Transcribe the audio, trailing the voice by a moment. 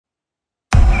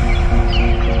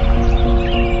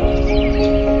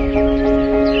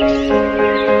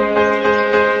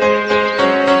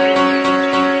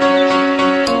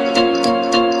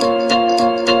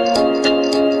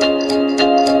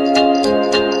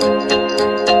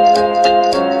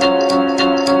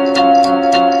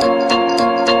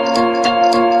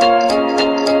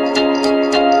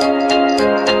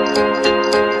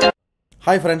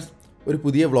Hi friends, ഒരു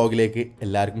പുതിയ വ്ളോഗിലേക്ക്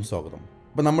എല്ലാവർക്കും സ്വാഗതം.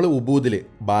 അപ്പോൾ നമ്മൾ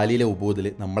ബാലിയിലെ ഉബൂദിൽ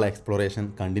നമ്മളെ എക്സ്പ്ലോറേഷൻ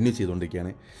കണ്ടിന്യൂ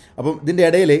ചെയ്തുകൊണ്ടിരിക്കുകയാണ്. അപ്പം ഇതിൻ്റെ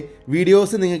ഇടയിൽ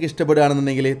വീഡിയോസ് നിങ്ങൾക്ക്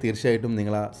ഇഷ്ടപ്പെടുകയാണെന്നുണ്ടെങ്കിൽ തീർച്ചയായിട്ടും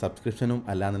നിങ്ങൾ ആ സബ്സ്ക്രിപ്ഷനും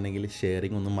അല്ലാന്നുണ്ടെങ്കിൽ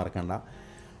ഷെയറിങ് ഒന്നും മറക്കണ്ട.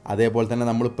 അതേപോലെ തന്നെ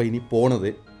നമ്മളിപ്പോൾ ഇനി പോണത്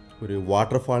ഒരു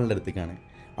വാട്ടർഫാളിൻ്റെ അടുത്തേക്കാണ്.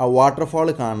 ആ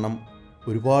വാട്ടർഫാൾ കാണണം.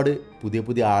 ഒരുപാട് പുതിയ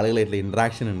പുതിയ ആളുകളായിട്ടുള്ള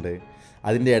ഇൻട്രാക്ഷൻ ഉണ്ട്.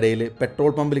 അതിൻ്റെ ഇടയിൽ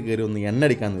പെട്രോൾ പമ്പിൽ കയറി ഒന്ന് എണ്ണ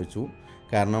അടിക്കാമെന്ന് വെച്ചു.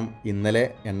 കാരണം ഇന്നലെ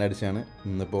എണ്ണ അടിച്ചാണ്,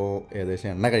 ഇന്നിപ്പോൾ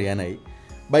ഏകദേശം എണ്ണ കഴിയാനായി.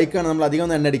 ബൈക്കാണ്, നമ്മൾ അധികം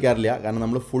ഒന്നും എണ്ണ അടിക്കാറില്ല. കാരണം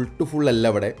നമ്മൾ ഫുൾ ടു ഫുൾ അല്ല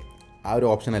ഇവിടെ, ആ ഒരു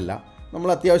ഓപ്ഷനല്ല. നമ്മൾ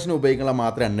അത്യാവശ്യം ഉപയോഗിക്കാനുള്ള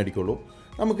മാത്രമേ എണ്ണ അടിക്കുള്ളൂ.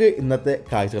 നമുക്ക് ഇന്നത്തെ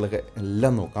കാഴ്ചകളൊക്കെ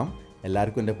എല്ലാം നോക്കാം.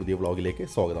 എല്ലാവർക്കും എൻ്റെ പുതിയ വ്ളോഗിലേക്ക്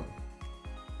സ്വാഗതം.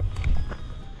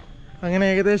 അങ്ങനെ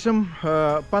ഏകദേശം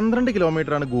 12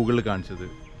 കിലോമീറ്ററാണ് ഗൂഗിളിൽ കാണിച്ചത്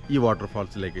ഈ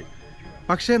വാട്ടർഫാൾസിലേക്ക്.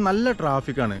 പക്ഷേ നല്ല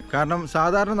ട്രാഫിക്കാണ്. കാരണം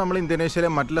സാധാരണ നമ്മൾ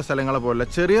ഇന്തോനേഷ്യയിലെ മറ്റുള്ള സ്ഥലങ്ങളെ പോലെ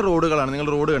ചെറിയ റോഡുകളാണ്. നിങ്ങൾ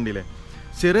റോഡ് കണ്ടില്ലേ,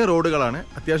 ചെറിയ റോഡുകളാണ്,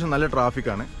 അത്യാവശ്യം നല്ല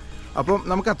ട്രാഫിക്കാണ്. അപ്പം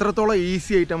നമുക്ക് അത്രത്തോളം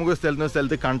ഈസി ആയിട്ട് നമുക്ക്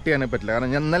സ്ഥലത്ത് കണക്ട് ചെയ്യാനേ പറ്റില്ല.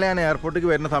 കാരണം ഇന്നലെ ഞാൻ എയർപോർട്ടിലേക്ക്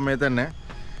വരുന്ന സമയത്ത് തന്നെ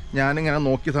ഞാനിങ്ങനെ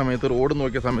നോക്കിയ സമയത്ത്, റോഡ്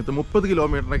നോക്കിയ സമയത്ത് 30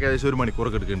 കിലോമീറ്ററിനൊക്കെ ഏകദേശം ഒരു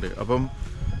മണിക്കൂറൊക്കെ എടുക്കുന്നുണ്ട്. അപ്പം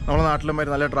നമ്മുടെ നാട്ടിലും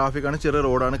വരെ നല്ല ട്രാഫിക്കാണ്, ചെറിയ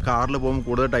റോഡാണ്, കാറിൽ പോകുമ്പോൾ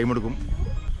കൂടുതൽ ടൈം എടുക്കും.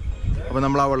 അപ്പോൾ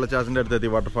നമ്മൾ ആ വെള്ളച്ചാട്ടത്തിൻ്റെ അടുത്തെത്തി,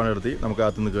 വാട്ടർഫാളിൻ്റെ അടുത്ത് നമുക്ക്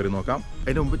അകത്തുനിന്ന് കയറി നോക്കാം.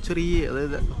 അതിൻ്റെ മുമ്പ് ചെറിയ,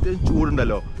 അതായത് അത്യാവശ്യം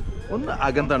ചൂടുണ്ടല്ലോ, ഒന്ന്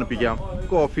അകം തണുപ്പിക്കാം,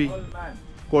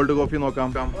 കോൾഡ് കോഫി നോക്കാം.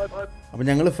 അപ്പോൾ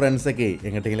ഞങ്ങൾ ഫ്രണ്ട്സൊക്കെ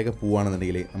എങ്ങോട്ടെങ്കിലൊക്കെ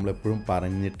പോവുകയാണെന്നുണ്ടെങ്കിൽ നമ്മളെപ്പോഴും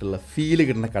പറഞ്ഞിട്ടുള്ള ഫീല്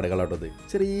കിട്ടുന്ന കടകളാട്ടത്,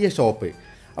 ചെറിയ ഷോപ്പ്.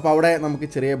 അപ്പോൾ അവിടെ നമുക്ക്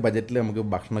ചെറിയ ബജറ്റിൽ നമുക്ക്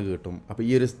ഭക്ഷണം കിട്ടും. അപ്പോൾ ഈ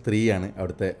ഒരു സ്ത്രീയാണ്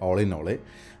അവിടുത്തെ ഓൾ ഇൻ ഓൾ.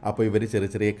 അപ്പോൾ ഇവർ ചെറിയ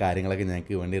ചെറിയ കാര്യങ്ങളൊക്കെ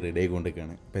ഞങ്ങൾക്ക് വേണ്ടി റെഡി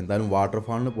ആയിക്കൊണ്ടിരിക്കുകയാണ്. അപ്പോൾ എന്തായാലും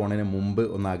വാട്ടർഫാളിന് പോകുന്നതിന് മുമ്പ്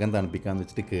ഒന്ന് അകം തണുപ്പിക്കാമെന്ന്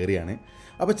വെച്ചിട്ട് കയറിയാണ്.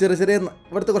 അപ്പോൾ ചെറിയ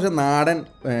ഇവിടുത്തെ കുറച്ച് നാടൻ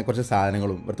കുറച്ച്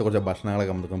സാധനങ്ങളും ഇവിടുത്തെ കുറച്ച്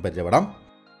ഭക്ഷണങ്ങളൊക്കെ നമുക്ക് പരിചയപ്പെടാം.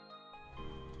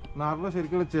 നാട്ടിലെ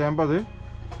ശരിക്കുള്ള ചേമ്പത്,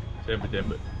 ചേമ്പ്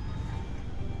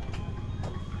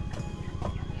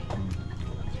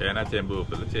ചേന, ചേമ്പ്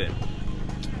ഉപ്പില്ല, ചേമ്പ്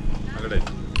അവിടെ.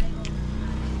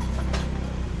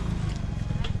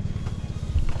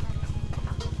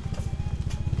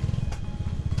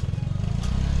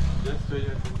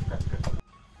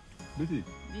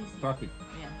 Traffic.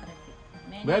 Yeah, traffic.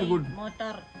 Very good.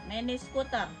 Motor, many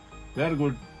scooter. Very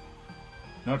good.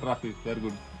 No traffic, very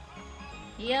good.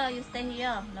 Here, you stay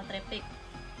here, no traffic.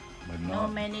 But No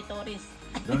many tourists.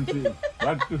 don't see.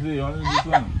 What to see? Only this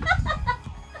one.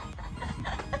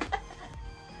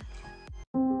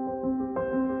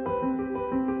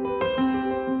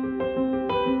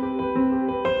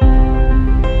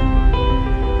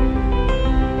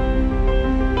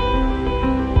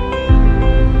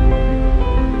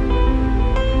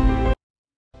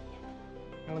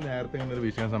 നേരത്തെ ഇങ്ങനെ ഒരു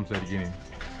വിഷയം സംസാരിക്കുന്നേ.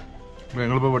 അപ്പോൾ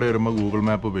ഞങ്ങളിപ്പോൾ ഇവിടെ വരുമ്പോൾ Google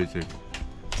map ഉപയോഗിച്ച്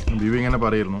ദിവ്യ ഇങ്ങനെ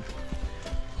പറയായിരുന്നു,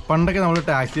 പണ്ടൊക്കെ നമ്മൾ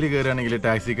ടാക്സിയിൽ കയറുകയാണെങ്കിൽ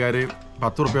ടാക്സിക്കാർ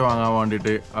 10 റുപ്യ വാങ്ങാൻ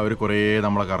വേണ്ടിയിട്ട് അവർ കുറേ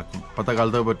നമ്മളെ കറക്കും. ഇപ്പോഴത്തെ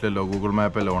കാലത്ത് പറ്റില്ലല്ലോ, ഗൂഗിൾ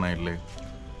മാപ്പല്ലേ ഓണായിട്ടില്ലേ.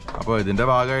 അപ്പോൾ ഇതിൻ്റെ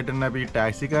ഭാഗമായിട്ട് തന്നെ ഇപ്പോൾ ഈ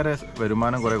ടാക്സിക്കാരെ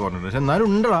വരുമാനം കുറേ കുറഞ്ഞിട്ടുണ്ട്. പക്ഷെ എന്നാലും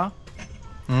ഉണ്ടടാ,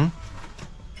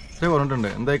 പക്ഷേ കുറഞ്ഞിട്ടുണ്ട്.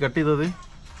 എന്തായി കട്ട് ചെയ്തത്?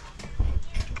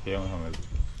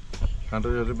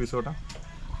 കണ്ടത് ഒരു പീസോട്ടാ.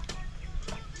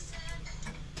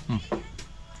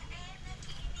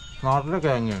 നാട്ടിലെ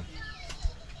കിഴങ്ങ്,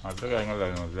 അടുത്ത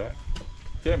കാര്യങ്ങളില്ല,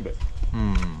 ചേമ്പ്.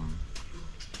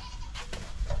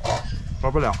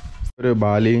 കുഴപ്പമില്ല. ഒരു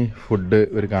ബാലി ഫുഡ്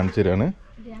ഒരു കാണിച്ചു തരാണ്.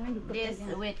 This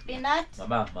with peanut.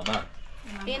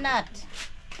 Peanut.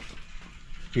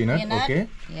 Peanut, okay.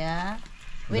 Yeah.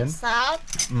 With Then? salt.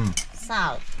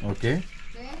 Salt. Okay.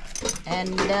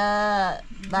 And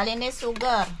Balinese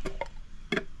sugar.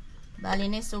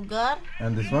 Balinese sugar.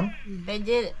 And this one?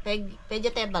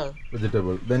 Vegetable.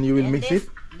 Vegetable. Then you will And mix this,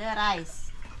 it? the rice.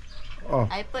 Oh,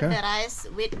 I put the rice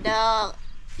with the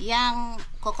young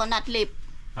coconut leaf.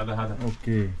 Ada.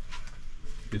 okay.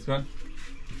 This one?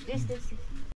 This.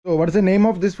 So what is the name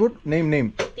of this food? Name.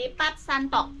 Tipat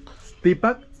santok.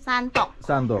 Tipak Santok.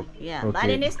 Sandok. Yeah. Okay.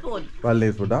 Balinese food.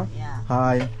 Balinese food, huh? Yeah.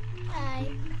 Hi. Hi.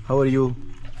 How are you?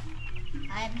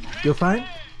 I'm You're fine?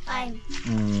 fine.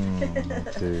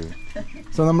 Okay.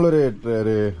 So നമ്മളൊരു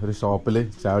ഷോപ്പിൽ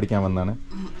ചായ കുടിക്കാൻ വന്നതാണ്.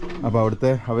 അപ്പോൾ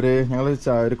അവിടുത്തെ ഞങ്ങൾ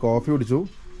ഒരു coffee കുടിച്ചു,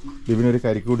 ബിബിനൊരു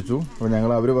കരിക്ക് കുടിച്ചു.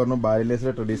 അപ്പോൾ അവർ പറഞ്ഞു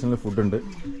ബാലിലേസിലെ ട്രഡീഷണൽ ഫുഡ് ഉണ്ട്.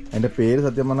 അതിൻ്റെ പേര്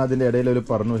സത്യം പറഞ്ഞാൽ അതിൻ്റെ ഇടയിൽ അവർ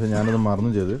പറഞ്ഞു, പക്ഷെ ഞാനത്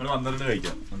മറന്നു ചെയ്ത്.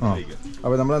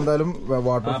 അപ്പോൾ നമ്മളെന്തായാലും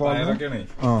വാട്ടർഫാളിന്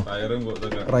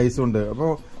റൈസും ഉണ്ട്. അപ്പോൾ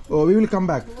we will come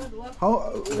back. How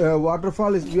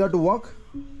waterfall is, we have to walk?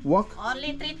 Only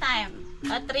 3 times.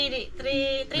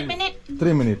 3 minutes.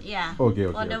 3 minutes. Yeah. Okay.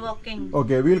 For the walking.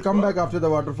 Okay, we will come back after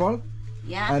the waterfall.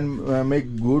 Yeah. And make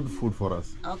good food for us.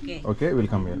 Okay. Okay,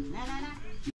 we'll come here.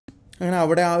 No. അങ്ങനെ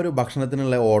അവിടെ ആ ഒരു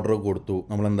ഭക്ഷണത്തിനുള്ള order കൊടുത്തു.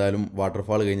 നമ്മളെന്തായാലും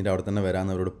waterfall കഴിഞ്ഞിട്ട് അവിടെ തന്നെ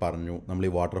വരാമെന്ന് അവരോട് പറഞ്ഞു. നമ്മൾ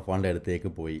ഈ വാട്ടർഫാളിൻ്റെ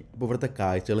അടുത്തേക്ക് പോയി. അപ്പോൾ ഇവിടുത്തെ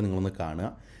കാഴ്ചകൾ നിങ്ങളൊന്ന്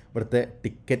കാണുക. ഇവിടുത്തെ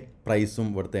ടിക്കറ്റ് പ്രൈസും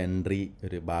ഇവിടുത്തെ എൻട്രി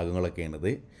ഒരു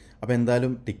ഭാഗങ്ങളൊക്കെയാണിത്. അപ്പോൾ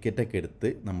എന്തായാലും ടിക്കറ്റൊക്കെ എടുത്ത്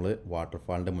നമ്മൾ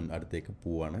വാട്ടർഫാളിൻ്റെ അടുത്തേക്ക്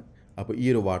പോവുകയാണ്. അപ്പോൾ ഈ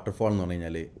ഒരു വാട്ടർഫാൾ എന്ന് പറഞ്ഞു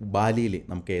കഴിഞ്ഞാൽ ബാലിയിൽ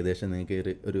നമുക്ക് ഏകദേശം നിങ്ങൾക്ക്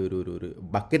ഒരു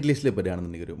ബക്കറ്റ് ലിസ്റ്റിൽ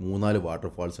പെടുകയാണെന്നുണ്ടെങ്കിൽ ഒരു 3-4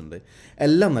 വാട്ടർഫാൾസ് ഉണ്ട്.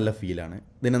 എല്ലാം നല്ല ഫീലാണ്.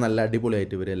 ഇതിനെ നല്ല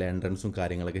അടിപൊളിയായിട്ട് ഇവർ എല്ലാ എൻട്രൻസും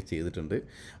കാര്യങ്ങളൊക്കെ ചെയ്തിട്ടുണ്ട്.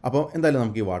 അപ്പോൾ എന്തായാലും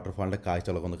നമുക്ക് ഈ വാട്ടർഫാളിൻ്റെ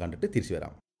കാഴ്ചകളൊക്കെ ഒന്ന് കണ്ടിട്ട് തിരിച്ചു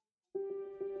വരാം.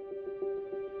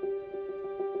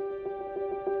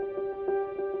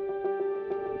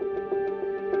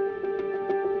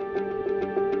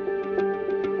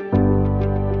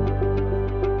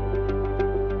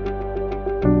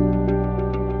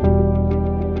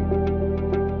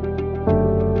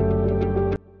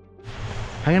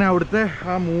 അങ്ങനെ അവിടുത്തെ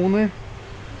ആ 3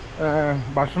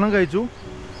 ഭക്ഷണം കഴിച്ചു.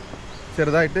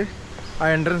 ചെറുതായിട്ട് ആ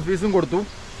എൻട്രൻസ് ഫീസും കൊടുത്തു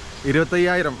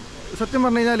 25,000. സത്യം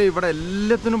പറഞ്ഞു കഴിഞ്ഞാൽ ഇവിടെ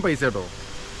എല്ലാത്തിനും പൈസ കേട്ടോ.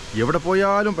 എവിടെ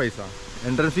പോയാലും പൈസ.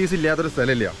 എൻട്രൻസ് ഫീസ് ഇല്ലാത്തൊരു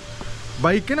സ്ഥലമില്ല.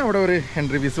 ബൈക്കിന് അവിടെ ഒരു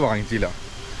എൻട്രി ഫീസ് വാങ്ങിച്ചില്ല,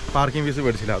 പാർക്കിംഗ് ഫീസ്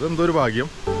മേടിച്ചില്ല. അതെന്തോ ഒരു ഭാഗ്യം.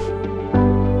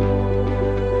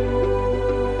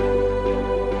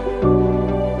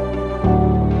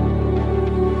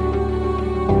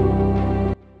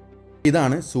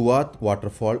 ഇതാണ് സുവാത്ത്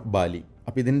വാട്ടർഫാൾ ബാലി.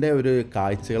 അപ്പോൾ ഇതിൻ്റെ ഒരു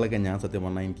കാഴ്ചകളൊക്കെ ഞാൻ സത്യം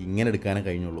പറഞ്ഞാൽ എനിക്ക് ഇങ്ങനെ എടുക്കാനേ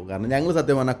കഴിഞ്ഞുള്ളൂ. കാരണം ഞങ്ങൾ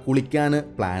സത്യം പറഞ്ഞാൽ കുളിക്കാൻ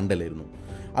പ്ലാൻഡ് അല്ലായിരുന്നു,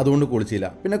 അതുകൊണ്ട് കുളിച്ചില്ല.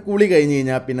 പിന്നെ കുളി കഴിഞ്ഞ്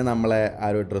കഴിഞ്ഞാൽ പിന്നെ നമ്മളെ ആ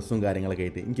ഒരു ഡ്രസ്സും കാര്യങ്ങളൊക്കെ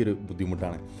ആയിട്ട് എനിക്കൊരു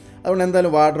ബുദ്ധിമുട്ടാണ്. അതുകൊണ്ട്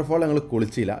എന്തായാലും വാട്ടർഫാൾ ഞങ്ങൾ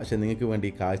കുളിച്ചില്ല. പക്ഷേ നിങ്ങൾക്ക് വേണ്ടി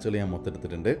ഈ കാഴ്ചകൾ ഞാൻ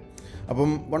മൊത്തമെടുത്തിട്ടുണ്ട്.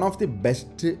 അപ്പം one of the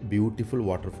best beautiful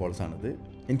വാട്ടർഫാൾസാണിത്.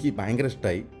 എനിക്ക് ഭയങ്കര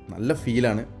ഇഷ്ടമായി. നല്ല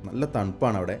ഫീലാണ്, നല്ല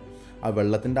തണുപ്പാണ് അവിടെ. ആ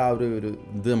വെള്ളത്തിൻ്റെ ആ ഒരു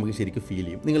ഇത് നമുക്ക് ശരിക്കും ഫീൽ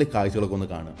ചെയ്യും. നിങ്ങൾ ഈ കാഴ്ചകളൊക്കെ ഒന്ന്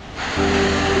കാണുക.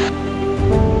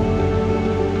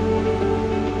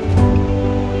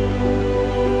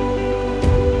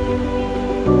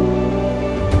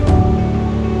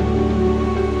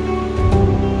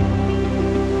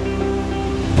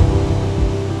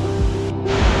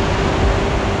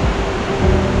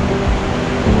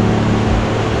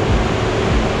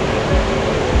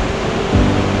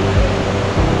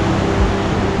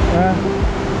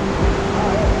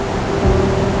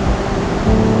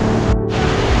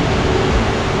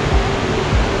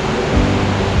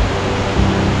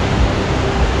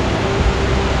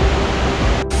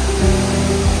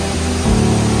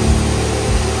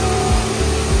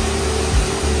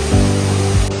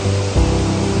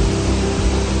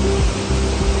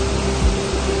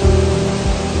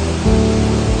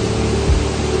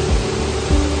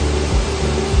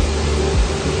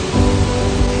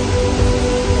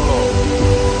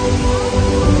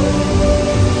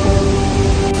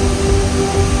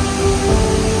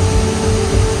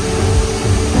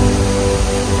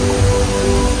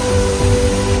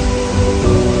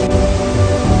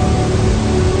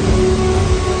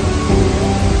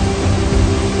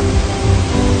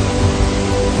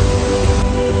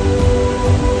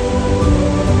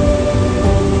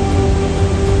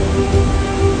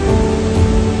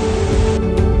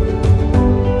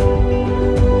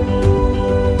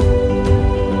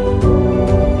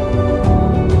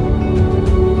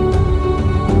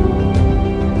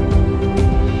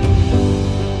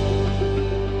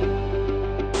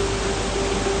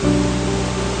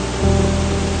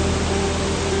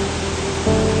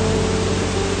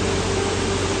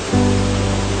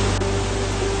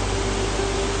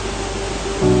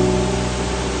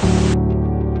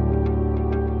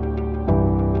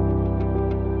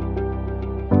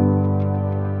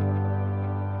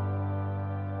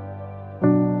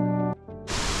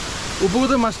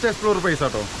 ഉബൂദ് മസ്റ്റ് എക്സ്പ്ലോർ പ്ലേസ്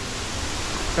കേട്ടോ.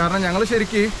 കാരണം ഞങ്ങൾ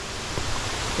ശരിക്ക്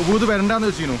ഉബൂദ് വരണ്ടാന്ന്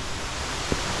വെച്ചിരുന്നു.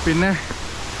 പിന്നെ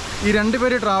ഈ 2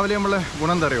 പേര് ട്രാവൽ ചെയ്യുമ്പോൾ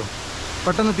ഗുണം എന്താ അറിയോ,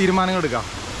 പെട്ടെന്ന് തീരുമാനങ്ങൾ എടുക്കാം.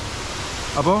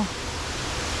 അപ്പോൾ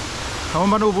അവൻ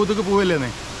പറഞ്ഞു ഉബൂദക്ക്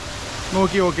പോവില്ലേന്നേ.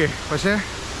 നോക്കി ഓക്കെ, പക്ഷേ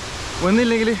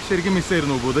വന്നില്ലെങ്കിൽ ശരിക്കും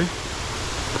മിസ്സായിരുന്നു ഉബൂദ്.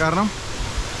 കാരണം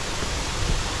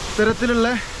ഇത്തരത്തിലുള്ള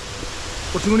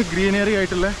കുറച്ചും കൂടി ഗ്രീനറി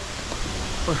ആയിട്ടുള്ള,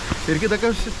 ശരിക്കും ഇതൊക്കെ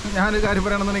ഞാനൊരു കാര്യം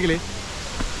പറയുകയാണെന്നുണ്ടെങ്കിൽ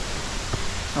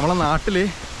നമ്മളെ നാട്ടിൽ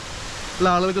ഉള്ള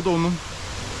ആളുകൾക്ക് തോന്നും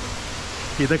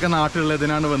ഇതൊക്കെ നാട്ടിലുള്ള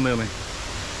ഇതിനാണ് വന്നതെന്ന്.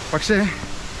 പക്ഷേ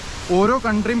ഓരോ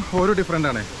കൺട്രിയും ഓരോ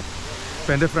ഡിഫറെൻ്റാണ്.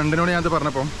 ഇപ്പം എൻ്റെ ഫ്രണ്ടിനോട് ഞാനത്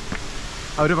പറഞ്ഞപ്പം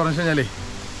അവർ പറഞ്ഞു കഴിഞ്ഞാൽ,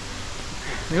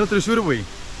 നിങ്ങൾ തൃശ്ശൂർ പോയി,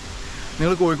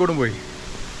 നിങ്ങൾ കോഴിക്കോടും പോയി,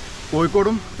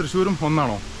 കോഴിക്കോടും തൃശ്ശൂരും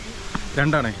ഒന്നാണോ?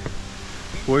 2ആണ്.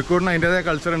 കോഴിക്കോടിന് അതിൻ്റേതായ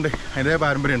കൾച്ചറുണ്ട്, അതിൻ്റേതായ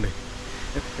പാരമ്പര്യമുണ്ട്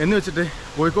എന്ന് വെച്ചിട്ട്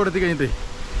കോഴിക്കോട് എത്തി കഴിഞ്ഞിട്ട്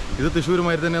ഇത്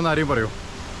തൃശ്ശൂരുമാതിരി തന്നെയെന്ന് ആരെയും പറയും.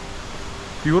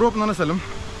 യൂറോപ്പ് എന്ന് പറഞ്ഞ സ്ഥലം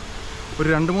ഒരു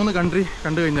 2-3 കൺട്രി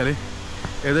കണ്ടു കഴിഞ്ഞാൽ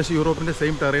ഏകദേശം യൂറോപ്പിൻ്റെ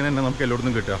സെയിം ടെറൈൻ തന്നെ നമുക്ക്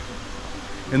എല്ലായിടത്തും കിട്ടുക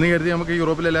എന്ന് കരുതി നമുക്ക്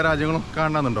യൂറോപ്പിലെ എല്ലാ രാജ്യങ്ങളും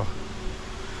കാണണമെന്നുണ്ടോ?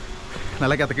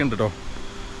 നല്ല കഥക്കുണ്ട് കേട്ടോ.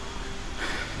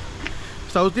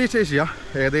 സൗത്ത് ഈസ്റ്റ് ഏഷ്യ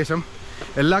ഏകദേശം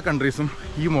എല്ലാ കൺട്രീസും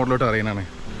ഈ മോഡലോട്ട് അറിയുന്നതാണ്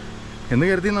എന്ന്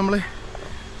കരുതി നമ്മൾ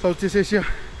സൗത്ത് ഈസ്റ്റ് ഏഷ്യ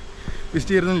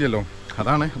വിസിറ്റ് ചെയ്യുന്നില്ലല്ലോ.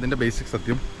 അതാണ് അതിൻ്റെ ബേസിക്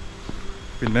സത്യം.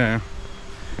 പിന്നെ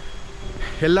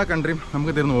എല്ലാ കൺട്രിയും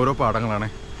നമുക്ക് തരുന്ന ഓരോ പാഠങ്ങളാണ്,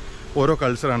 ഓരോ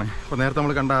കൾച്ചറാണ്. ഇപ്പോൾ നേരത്തെ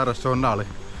നമ്മൾ കണ്ട ആ റെസ്റ്റോറൻ്റ് ആൾ,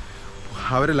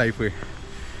 അവരുടെ ലൈഫ്,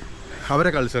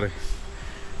 അവരെ കൾച്ചറ്,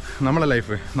 നമ്മളെ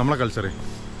ലൈഫ്, നമ്മളെ കൾച്ചറ്.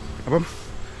 അപ്പം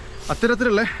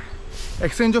അത്തരത്തിലുള്ള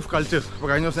എക്സ്ചേഞ്ച് ഓഫ് കൾച്ചേഴ്സ്. അപ്പോൾ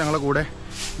കഴിഞ്ഞ ദിവസം ഞങ്ങളുടെ കൂടെ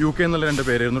UK എന്നുള്ള 2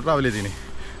 പേരായിരുന്നു ട്രാവൽ ചെയ്തതിന്.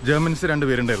 ജർമ്മൻസ് 2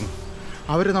 പേരുണ്ടായിരുന്നു.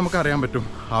 അവർ നമുക്കറിയാൻ പറ്റും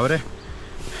അവരെ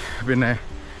പിന്നെ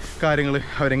കാര്യങ്ങൾ,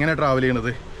 അവരെങ്ങനെ ട്രാവൽ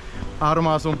ചെയ്യണത്, 6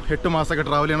 മാസവും 8 മാസമൊക്കെ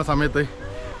ട്രാവൽ ചെയ്യുന്ന സമയത്ത്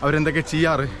അവരെന്തൊക്കെ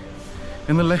ചെയ്യാറ്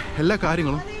എന്നുള്ള എല്ലാ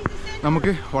കാര്യങ്ങളും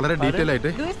നമുക്ക് വളരെ ഡീറ്റെയിൽ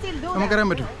ആയിട്ട് നമുക്കറിയാൻ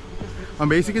പറ്റും.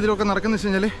 ബേസിക് ഇതിലൊക്കെ നടക്കുന്നത് വെച്ച്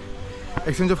കഴിഞ്ഞാൽ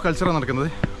എക്സ്ചേഞ്ച് ഓഫ് കൾച്ചറാണ് നടക്കുന്നത്.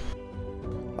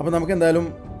 അപ്പോൾ നമുക്ക് എന്തായാലും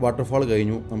വാട്ടർഫാൾ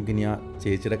കഴിഞ്ഞു. നമുക്കിനി ആ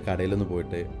ചേച്ചിയുടെ കടയിലൊന്ന്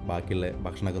പോയിട്ട് ബാക്കിയുള്ള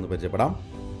ഭക്ഷണമൊക്കെ ഒന്ന് പരിചയപ്പെടാം.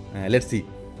 Let's see.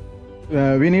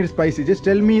 We need spicy. Just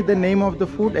tell me the name of the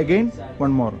food again.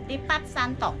 One more. Dipat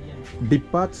Santo.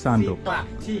 Dipat Santo.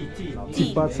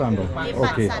 Dipat Santo.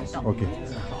 Okay. Okay.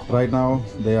 Right now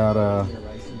they are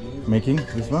making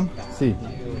this one. See,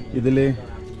 idile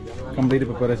complete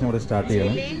preparation over start here.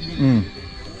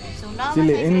 So now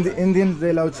Chili. Indians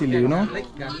they love chili, you know.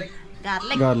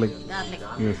 garlic.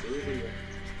 Yes.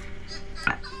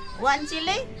 1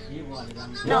 chili?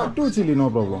 No. 2 chili, no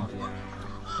problem.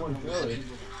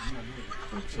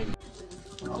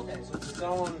 Okay, so it's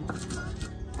going.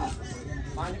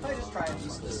 Mind if I just try a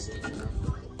piece of the steak?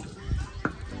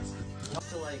 Just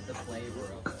to like the flavor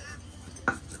of it.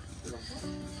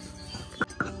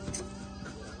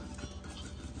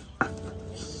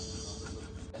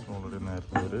 Already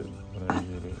നേരത്തെ ഒരു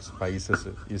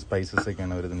spices, ഈ spices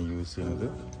ഒക്കെയാണ് അവരിതിന് use ചെയ്യുന്നത്.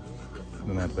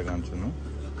 ഇത് നേരത്തെ കാണിച്ചു തന്നു.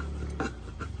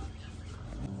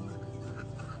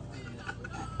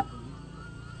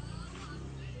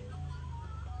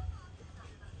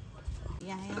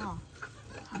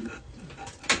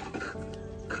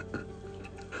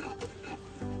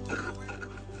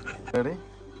 Ready?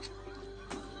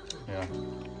 Yeah.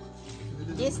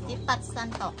 This Dipat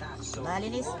Santo.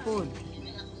 Balinese food.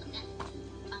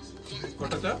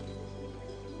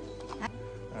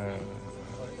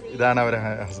 ഇതാണ് അവരെ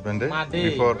husband.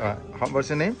 Before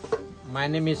what's your name? My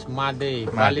name is Made,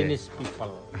 Made. Balinese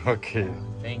people. Okay.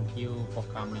 Thank you for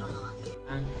coming.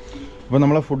 അപ്പോൾ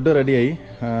നമ്മളെ ഫുഡ് റെഡിയായി.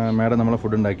 മാഡം നമ്മളെ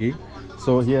ഫുഡ് ഉണ്ടാക്കി.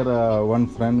 So here one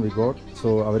front we got. So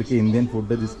അവർക്ക് Indian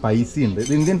food, ഇത് spicy ഉണ്ട്.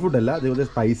 ഇത് ഇന്ത്യൻ ഫുഡല്ല, അതേപോലെ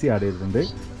സ്പൈസി ആഡ് ചെയ്തിട്ടുണ്ട്.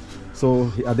 സോ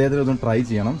അദ്ദേഹത്തിന് ഒന്ന് ട്രൈ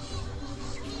ചെയ്യണം.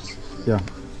 Yeah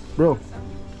bro,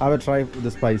 have A try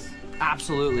the spice.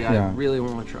 Absolutely, Yeah. I really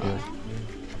want to try.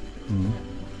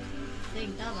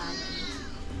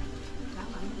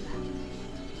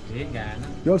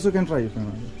 You also can try if you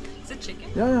want. Is it chicken?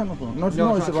 Yeah, no problem. No, it's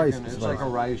not rice. chicken, It's It's like rice.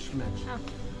 a rice mix.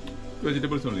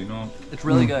 Vegetables only, no? It's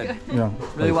really good. Yeah.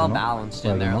 Really Rice, well no? balanced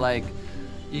Right, in there. no? Like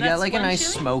you get That's like a one nice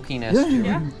chili? smokiness Yeah, to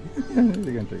yeah. it.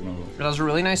 You can take no problem. It has a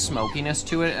really nice smokiness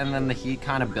to it, and then the heat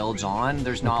kind of builds on.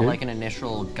 There's not Okay. like an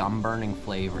initial gum burning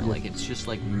flavor. Like it's just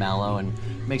like mellow and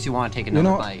makes you want to take You another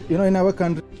know, bite. in our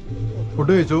country,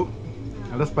 food കഴിച്ചു.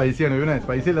 നല്ല സ്പൈസിയാണ്. ഇവനെ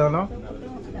spicy ഇല്ലാന്നോ?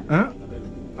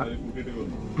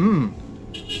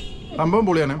 സംഭവം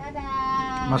പൊളിയാണ്.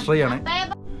 Must try ആണ്.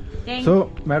 So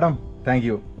madam, thank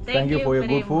you for your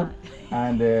good food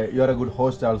and you are A good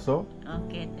host also.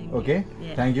 Okay, thank you. Okay,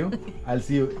 Yeah. thank you. I'll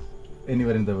see you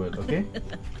anywhere in the world. Okay.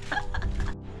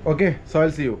 Okay, so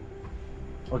I'll see you.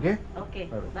 Okay. Okay,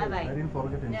 bye-bye. I didn't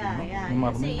forget anything. Yeah, no? yeah. You You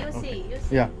marked me? see.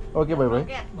 Yeah. Okay, bye bye.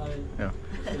 Okay. Yeah.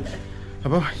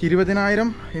 അപ്പോൾ 20,000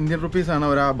 Indian റുപ്പീസാണ്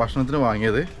അവർ ആ ഭക്ഷണത്തിന്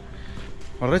വാങ്ങിയത്.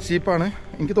 വളരെ ചീപ്പാണ്.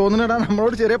 എനിക്ക് തോന്നുന്നടാ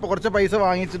നമ്മളോട് കുറച്ച് പൈസ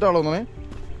വാങ്ങിച്ചിട്ടാണോ തോന്നുന്നത്.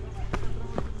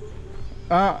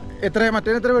 എത്ര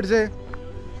മറ്റേ എത്ര മേടിച്ചേ?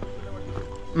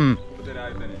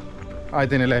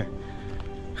 ആയത്തേനല്ലേ?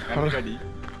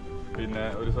 പിന്നെ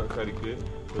ഒരു കരിക്ക്,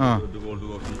 ഗോൾഡ്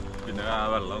കോഫി, പിന്നെ ആ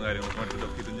വെള്ളം കാര്യങ്ങളൊക്കെ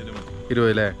 20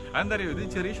 അല്ലേ? അതെന്താ അറിയോ, ഇത്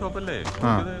ചെറിയ ഷോപ്പല്ലേ.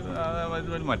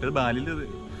 മറ്റേത് ബാലിയിൽ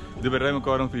ഇത് വരെ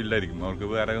മിക്കവാറും ഫീൽഡായിരിക്കും. അവർക്ക്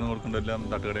വേറെ ഒന്നും കൊടുക്കേണ്ടല്ല,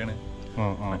 തട്ടുകടയാണ്.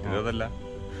 മറ്റേതല്ല,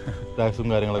 ടാക്സും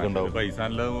കാര്യങ്ങളൊക്കെ ഉണ്ടാവും. പൈസ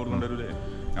നല്ല കൊടുക്കേണ്ടവരൂലേ.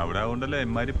 അവിടെ ആവുകൊണ്ടല്ലേ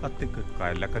എമ്മാരി പത്തിക്ക്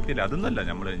കല്ലക്കത്തില്ല. അതൊന്നല്ല,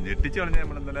 നമ്മള് ഞെട്ടിച്ച് കളഞ്ഞ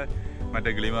നമ്മളെന്നല്ല മറ്റേ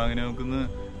കിളിമാങ്ങനെ നോക്കുന്ന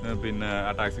പിന്നെ ആ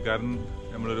ടാക്സിക്കാരൻ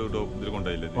നമ്മളൊരു ഇതിൽ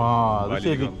കൊണ്ടുപോയില്ലേ.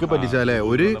 ശരിക്ക് പറ്റിച്ചാലേ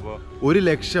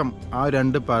 1,00,000 ആ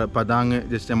 2 പതാങ്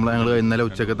ജസ്റ്റ് ഞങ്ങള് ഇന്നലെ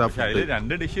ഉച്ചക്കത്തെ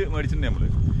 2 ഡിഷ് മേടിച്ചിട്ടുണ്ട് നമ്മള്.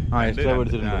 എക്സ്ട്രാ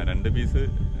മേടിച്ചിട്ടുണ്ട്. 2 പീസ്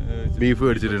ബീഫ്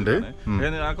മേടിച്ചിട്ടുണ്ട്.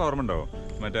 ആർക്ക് ഓർമ്മ ഉണ്ടാവും,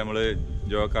 മറ്റേ നമ്മള്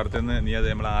ജോക്കാർത്തന്ന് നീ അത്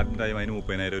നമ്മൾ ആദ്യം ടൈം അതിന്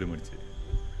 30,000 മേടിച്ച്,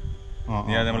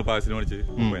 നീ അത് നമ്മൾ പാഴ്സൽ മേടിച്ച്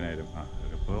 30,000.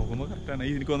 അപ്പൊ നോക്കുമ്പോ കറക്റ്റാണ്.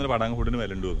 എനിക്ക് തോന്നുന്നു പടാങ് ഫുഡിന്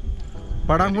വില ഉണ്ട്.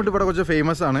 പടാങ് ഫുഡ് ഇവിടെ കുറച്ച്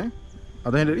ഫേമസ് ആണ്.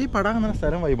 അതായത് ഈ പടാങ് എന്ന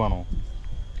സ്ഥലം വൈബാണോ?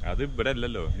 അത് ഇവിടെ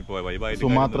അല്ലല്ലോ ഇപ്പൊ വൈബായിട്ട്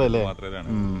സുമാത്രല്ലേ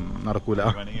നടക്കൂല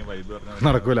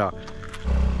നടക്കൂല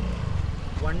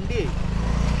വണ്ടി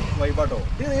വൈബാട്ടോ.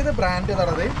 ഇത് ഏത് ബ്രാൻഡ്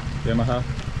ഏതാണത്? യമഹ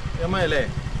അല്ലേ?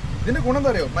 ഇതിന്റെ ഗുണം എന്താ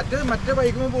അറിയോ, മറ്റേ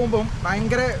ബൈക്കിൽ പോകുമ്പോൾ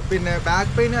ഭയങ്കര പിന്നെ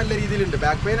ബാക്ക് പെയിൻ നല്ല രീതിയിലുണ്ട്.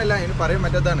 ബാക്ക് പെയിൻ അല്ല, അതിന് പറയാൻ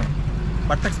മറ്റേതാണ്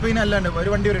ബട്ടക്സ് പെയിൻ അല്ലാണ്ട്. ഒരു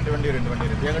വണ്ടി വരുന്നുണ്ട്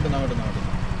അങ്ങോട്ട്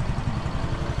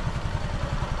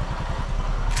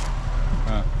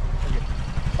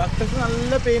ബട്ടക്സ്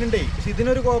നല്ല പെയിൻ ഉണ്ടേ, പക്ഷെ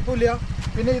ഇതിനൊരു കുഴപ്പമില്ല.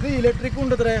 പിന്നെ ഇത് ഇലക്ട്രിക്കും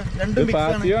ഉണ്ട്. ഇത്ര രണ്ടും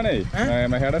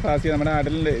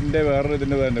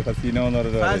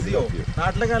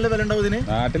നാട്ടിലൊക്കെ നല്ല വില ഉണ്ടാവും ഇതിന്.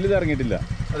 നാട്ടിൽ ഇത് ഇറങ്ങിയിട്ടില്ല.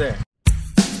 അതെ.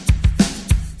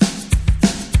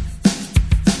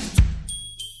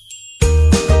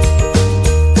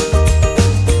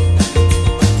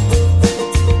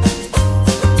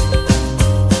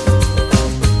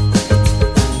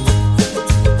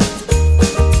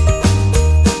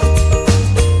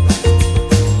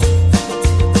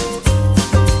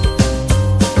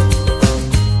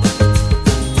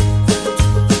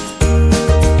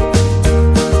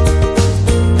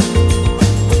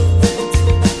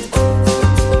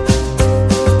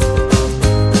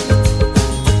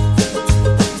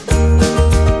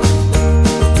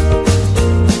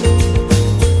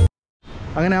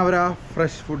 അങ്ങനെ അവർ ആ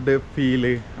ഫ്രഷ് ഫുഡ്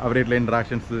ഫീല് അവരായിട്ടുള്ള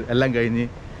ഇൻട്രാക്ഷൻസ് എല്ലാം കഴിഞ്ഞ്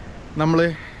നമ്മൾ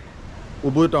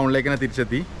ഉബൂദ് ടൗണിലേക്ക് തന്നെ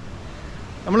തിരിച്ചെത്തി.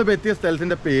 നമ്മളിപ്പോൾ എത്തിയ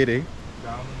സ്ഥലത്തിൻ്റെ പേര്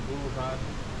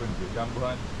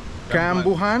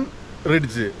കാംബുഹാൻ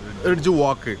റിഡ്ജ്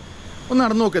വാക്ക്. ഒന്ന്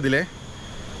നടന്നു നോക്കതില്ലേ,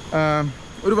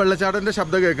 ഒരു വെള്ളച്ചാട്ടത്തിൻ്റെ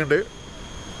ശബ്ദം കേൾക്കുന്നുണ്ട്.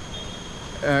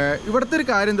 ഇവിടുത്തെ ഒരു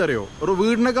കാര്യം എന്താ അറിയോ, ഒരു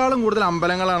വീടിനേക്കാളും കൂടുതൽ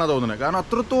അമ്പലങ്ങളാണ് തോന്നുന്നത്. കാരണം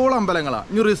അത്രത്തോളം അമ്പലങ്ങളാണ്.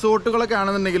 ഇനി റിസോർട്ടുകളൊക്കെ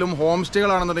ആണെന്നുണ്ടെങ്കിലും ഹോം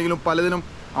സ്റ്റേകളാണെന്നുണ്ടെങ്കിലും പലതിനും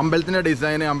അമ്പലത്തിൻ്റെ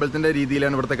ഡിസൈന് അമ്പലത്തിൻ്റെ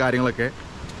രീതിയിലാണ് ഇവിടുത്തെ കാര്യങ്ങളൊക്കെ.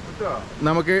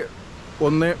 നമുക്ക്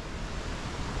ഒന്ന്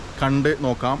കണ്ട്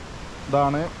നോക്കാം.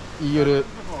 ഇതാണ് ഈ ഒരു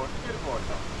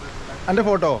എൻ്റെ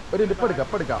ഫോട്ടോ. ഒരു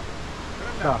ഇപ്പം എടുക്കാം.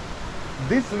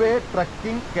 This way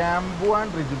trekking കാംബുഹാൻ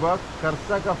ridge walk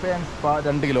Karsa cafe and spa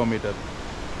 2 kilometre.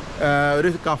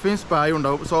 ഒരു കഫേയും സ്പായും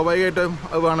ഉണ്ടാവും, സ്വാഭാവികമായിട്ടും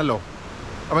അത് വേണമല്ലോ.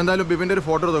 അപ്പോൾ എന്തായാലും ബിബിൻ്റെ ഒരു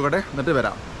ഫോട്ടോ എടുത്തോക്കട്ടെ, എന്നിട്ട്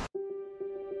വരാം.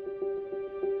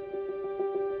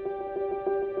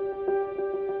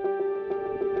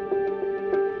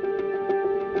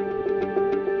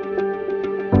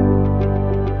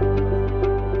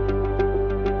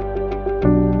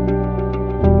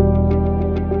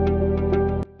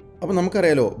 അപ്പോൾ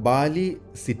നമുക്കറിയാലോ, ബാലി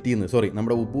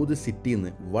നമ്മുടെ ഉബൂദ് സിറ്റിയിൽ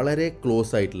നിന്ന് വളരെ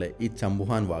ക്ലോസ് ആയിട്ടുള്ള ഈ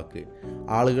ചമ്പുഹാൻ വാക്ക്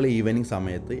ആളുകൾ ഈവനിങ്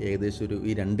സമയത്ത് ഏകദേശം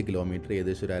ഈ 2 കിലോമീറ്റർ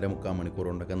ഏകദേശം ഒരു 1.25 മണിക്കൂർ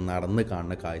കൊണ്ടൊക്കെ നടന്ന്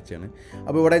കാണുന്ന കാഴ്ചയാണ്.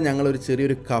 അപ്പോൾ ഇവിടെ ഞങ്ങളൊരു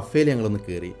ചെറിയൊരു കഫേയിൽ ഞങ്ങളൊന്ന്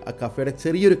കയറി. ആ കഫേയുടെ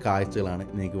ചെറിയൊരു കാഴ്ചകളാണ്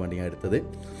നിങ്ങൾക്ക് വേണ്ടി ഞാൻ എടുത്തത്.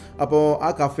 അപ്പോൾ ആ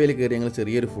കഫേയിൽ കയറി ഞങ്ങൾ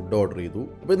ചെറിയൊരു ഫുഡ് ഓർഡർ ചെയ്തു.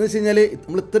 അപ്പോൾ എന്ന് വെച്ച് കഴിഞ്ഞാൽ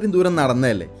നമ്മൾ ഇത്രയും ദൂരം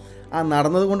നടന്നതല്ലേ, ആ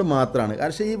നടന്നത് കൊണ്ട് മാത്രമാണ്.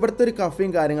 പക്ഷേ ഇവിടുത്തെ ഒരു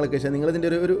കഫേയും കാര്യങ്ങളൊക്കെ വെച്ചാൽ നിങ്ങളിതിൻ്റെ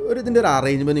ഇതിൻ്റെ ഒരു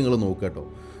അറേഞ്ച്മെൻറ്റ് നിങ്ങൾ നോക്കുക കേട്ടോ.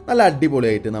 നല്ല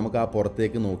അടിപൊളിയായിട്ട് നമുക്ക് ആ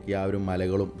പുറത്തേക്ക് നോക്കി ആ ഒരു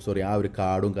മലകളും ആ ഒരു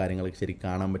കാടും കാര്യങ്ങളൊക്കെ ശരിക്കും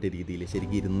കാണാൻ പറ്റിയ രീതിയിൽ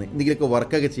ശരിക്കും ഇരുന്ന് എന്തെങ്കിലുമൊക്കെ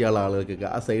വർക്കൊക്കെ ചെയ്യാനുള്ള ആളുകൾക്കൊക്കെ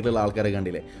ആ സൈഡിലുള്ള ആൾക്കാരെ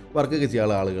കണ്ടില്ലേ, വർക്കൊക്കെ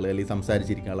ചെയ്യാനുള്ള ആളുകൾ അല്ലെങ്കിൽ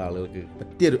സംസാരിച്ചിരിക്കാനുള്ള ആളുകൾക്ക്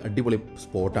പറ്റിയൊരു അടിപൊളി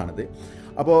സ്പോട്ടാണിത്.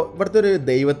 അപ്പോൾ ഇവിടുത്തെ ഒരു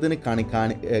ദൈവത്തിന്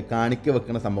കാണിക്ക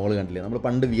വെക്കുന്ന സംഭവങ്ങൾ കണ്ടില്ലേ, നമ്മൾ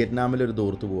പണ്ട് വിയറ്റ്നാമിലൊരു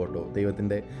ദൂരത്ത് പോകട്ടോ,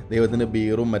 ദൈവത്തിൻ്റെ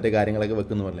ബീറും മറ്റേ കാര്യങ്ങളൊക്കെ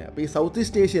വെക്കുന്നു പറഞ്ഞേ. അപ്പോൾ ഈ സൗത്ത്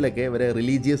ഈസ്റ്റ് ഏഷ്യയിലൊക്കെ ഇവരെ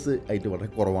റിലീജിയസ് ആയിട്ട് വളരെ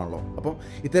കുറവാണല്ലോ. അപ്പം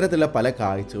ഇത്തരത്തിലുള്ള പല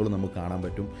കാഴ്ചകളും നമുക്ക് കാണാൻ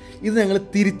പറ്റും. ഇത് ഞങ്ങൾ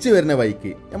തിരിച്ചു വരുന്ന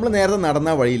വഴിക്ക് നമ്മൾ നേരത്തെ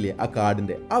നടന്ന വഴിയില്ലേ, ആ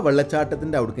കാടിൻ്റെ ആ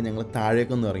വെള്ളച്ചാട്ടത്തിൻ്റെ അവിടേക്ക് ഞങ്ങൾ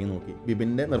താഴേക്കൊന്ന് ഇറങ്ങി നോക്കി.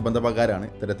 ബിബിൻ്റെ നിർബന്ധപ്രകാരമാണ്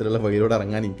ഇത്തരത്തിലുള്ള വഴിയിലൂടെ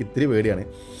ഇറങ്ങാൻ എനിക്ക് ഇത്തിരി പേടിയാണ്.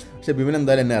 പക്ഷേ ബിബിൻ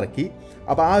എന്തായാലും എന്നെ ഇറക്കി.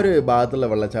 അപ്പോൾ ആ ഒരു ഭാഗത്തുള്ള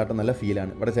വെള്ളച്ചാട്ടം നല്ല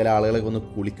ഫീലാണ്. ഇവിടെ ചില ആളുകളൊക്കെ ഒന്ന്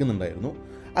കുളിക്കുന്നുണ്ടായിരുന്നു.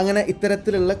 അങ്ങനെ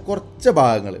ഇത്തരത്തിലുള്ള കുറച്ച്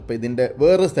ഭാഗങ്ങൾ ഇപ്പോൾ ഇതിൻ്റെ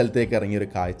വേറൊരു സ്ഥലത്തേക്ക് ഇറങ്ങിയൊരു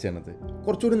കാഴ്ചയാണിത്.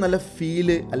 കുറച്ചുകൂടി നല്ല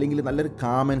ഫീല് അല്ലെങ്കിൽ നല്ലൊരു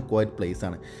കാം ആൻഡ് ക്വയറ്റ്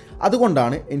പ്ലേസാണ്.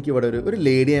 അതുകൊണ്ടാണ് എനിക്കിവിടെ ഒരു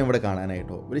ലേഡിയെ ഇവിടെ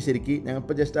കാണാനായിട്ടോ. അവർ ശരിക്കും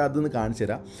ഞങ്ങളിപ്പോൾ ജസ്റ്റ് അതൊന്ന് കാണിച്ചു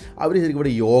തരാം. അവർ ശരിക്കും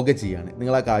ഇവിടെ യോഗ ചെയ്യാണ്.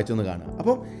 നിങ്ങൾ ആ കാഴ്ച ഒന്ന് കാണുക.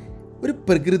 അപ്പം ഒരു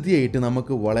പ്രകൃതിയായിട്ട്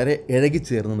നമുക്ക് വളരെ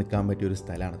ഇഴകിച്ചേർന്ന് നിൽക്കാൻ പറ്റിയ ഒരു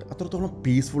സ്ഥലമാണത്. അത്രത്തോളം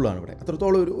പീസ്ഫുള്ളാണ് ഇവിടെ.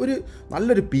 അത്രത്തോളം ഒരു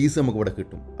നല്ലൊരു പീസ് നമുക്ക് ഇവിടെ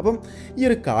കിട്ടും. അപ്പം ഈ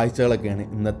ഒരു കാഴ്ചകളൊക്കെയാണ്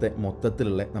ഇന്നത്തെ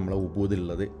മൊത്തത്തിലുള്ള നമ്മളെ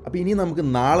ഉബൂദിലുള്ളത്. അപ്പോൾ ഇനി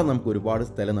നാളെ നമുക്ക് ഒരുപാട്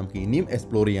സ്ഥലം നമുക്ക് ഇനിയും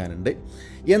എക്സ്പ്ലോർ ചെയ്യാനുണ്ട്.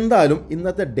 എന്തായാലും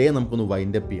ഇന്നത്തെ ഡേ നമുക്കൊന്ന്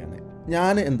വൈൻഡപ്പ് ചെയ്യാണ്.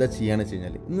 ഞാൻ എന്താ ചെയ്യുകയെന്ന് വെച്ച്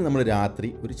കഴിഞ്ഞാൽ ഇന്ന് നമ്മൾ രാത്രി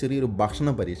ഒരു ചെറിയൊരു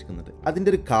ഭക്ഷണം പരീക്ഷിക്കുന്നുണ്ട്.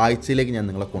 അതിൻ്റെ ഒരു കാഴ്ചയിലേക്ക് ഞാൻ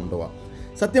നിങ്ങളെ കൊണ്ടുപോകാം.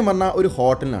 സത്യം പറഞ്ഞാൽ ഒരു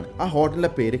ഹോട്ടലിനാണ്. ആ ഹോട്ടലിൻ്റെ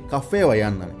പേര് കഫേ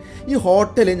വയാൻ എന്നാണ്. ഈ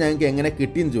ഹോട്ടൽ ഞങ്ങൾക്ക് എങ്ങനെ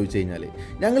കിട്ടിയെന്ന് ചോദിച്ചു കഴിഞ്ഞാൽ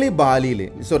ഞങ്ങൾ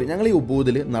ഈ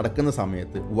ഉബൂദിൽ നടക്കുന്ന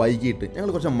സമയത്ത് വൈകിട്ട് ഞങ്ങൾ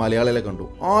കുറച്ച് മലയാളികളെ കണ്ടു.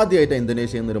 ആദ്യമായിട്ട്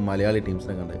ഇന്തോനേഷ്യയിൽ നിന്നൊരു മലയാളി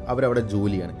ടീംസിനെ കണ്ട്. അവരവിടെ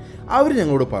ജോലിയാണ്. അവർ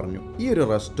ഞങ്ങളോട് പറഞ്ഞു ഈ ഒരു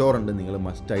റെസ്റ്റോറൻറ്റ് നിങ്ങൾ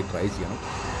മസ്റ്റായി ട്രൈ ചെയ്യണം.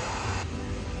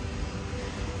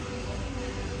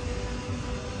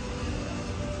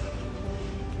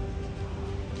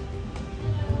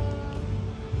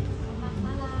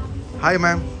 Hi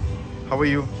ma'am, how are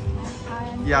you?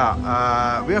 Yeah,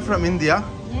 we are from India.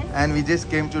 Yes. And we just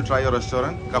came to try your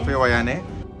restaurant, Cafe Wayane.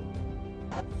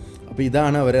 അപ്പോൾ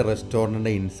ഇതാണ് അവരെ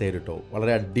റെസ്റ്റോറൻറ്റിൻ്റെ ഇൻസൈഡ് കേട്ടോ.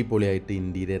 വളരെ അടിപൊളിയായിട്ട്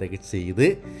ഇൻറ്റീരിയറൊക്കെ ചെയ്ത്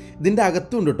ഇതിൻ്റെ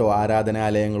അകത്തുണ്ട് കേട്ടോ,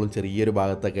 ആരാധനാലയങ്ങളും ചെറിയൊരു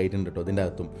ഭാഗത്തൊക്കെ ആയിട്ടുണ്ട് കേട്ടോ ഇതിൻ്റെ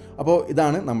അകത്തും. അപ്പോൾ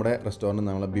ഇതാണ് നമ്മുടെ റെസ്റ്റോറൻറ്റ്.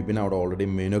 നമ്മളെ ബിബിൻ അവിടെ ഓൾറെഡി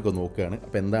മെനു ഒക്കെ നോക്കുകയാണ്.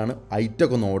 അപ്പോൾ എന്താണ്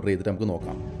ഐറ്റമൊക്കെ ഒന്ന് ഓർഡർ ചെയ്തിട്ട് നമുക്ക്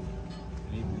നോക്കാം.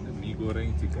 Me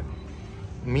ഗോറേങ് chicken.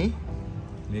 Me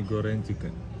ഗോറേങ്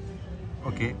chicken.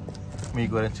 Okay, me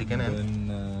ഗോറേങ് chicken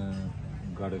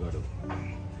ഗാഡു ഗാഡു.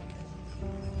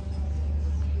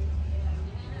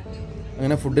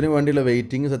 അങ്ങനെ ഫുഡിന് വേണ്ടിയുള്ള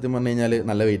വെയിറ്റിംഗ് സത്യം പറഞ്ഞു കഴിഞ്ഞാൽ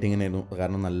നല്ല വെയിറ്റിംഗ് തന്നെയായിരുന്നു,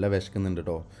 കാരണം നല്ല വിശക്കുന്നുണ്ട്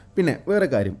കേട്ടോ. പിന്നെ വേറെ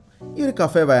കാര്യം, ഈ ഒരു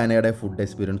കഫേ വായനയുടെ ഫുഡ്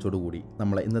എക്സ്പീരിയൻസോട് കൂടി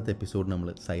നമ്മളെ ഇന്നത്തെ എപ്പിസോഡ് നമ്മൾ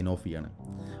സൈൻ ഓഫ് ചെയ്യാണ്.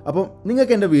 അപ്പോൾ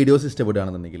നിങ്ങൾക്ക് എൻ്റെ വീഡിയോസ്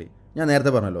ഇഷ്ടപ്പെടുകയാണെന്നുണ്ടെങ്കിൽ, ഞാൻ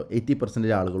നേരത്തെ പറഞ്ഞല്ലോ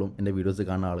 80% ആളുകളും എൻ്റെ വീഡിയോസ്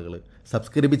കാണുന്ന ആളുകൾ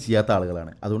സബ്സ്ക്രൈബ് ചെയ്യാത്ത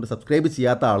ആളുകളാണ്. അതുകൊണ്ട് സബ്സ്ക്രൈബ്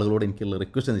ചെയ്യാത്ത ആളുകളോട് എനിക്കുള്ള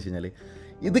റിക്വസ്റ്റ് എന്ന് വെച്ച് കഴിഞ്ഞാൽ,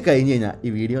 ഇത് കഴിഞ്ഞ് കഴിഞ്ഞാൽ,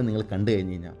 ഈ വീഡിയോ നിങ്ങൾ കണ്ടു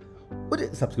കഴിഞ്ഞ് കഴിഞ്ഞാൽ ഒരു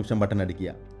സബ്സ്ക്രിപ്ഷൻ ബട്ടൺ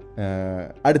അടിക്കുക.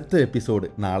 അടുത്ത എപ്പിസോഡ്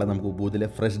നാളെ നമുക്ക് ഉബൂദിലെ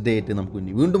ഫ്രഷ് ഡേ ആയിട്ട് നമുക്ക്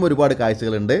വീണ്ടും ഒരുപാട്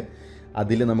കാഴ്ചകളുണ്ട്.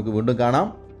 അതിൽ നമുക്ക് വീണ്ടും കാണാം.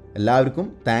 എല്ലാവർക്കും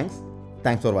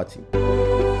thanks for watching.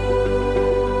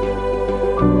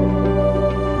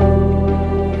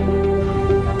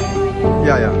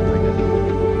 Yeah.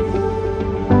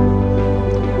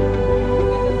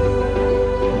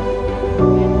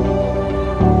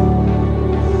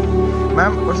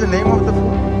 Ma'am, what's the name of the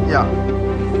food? Yeah.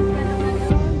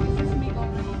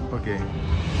 Okay.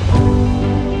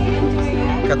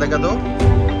 Kata-kato?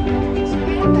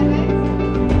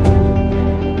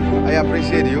 I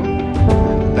appreciate you.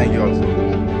 Thank you also.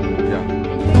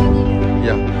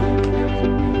 Yeah.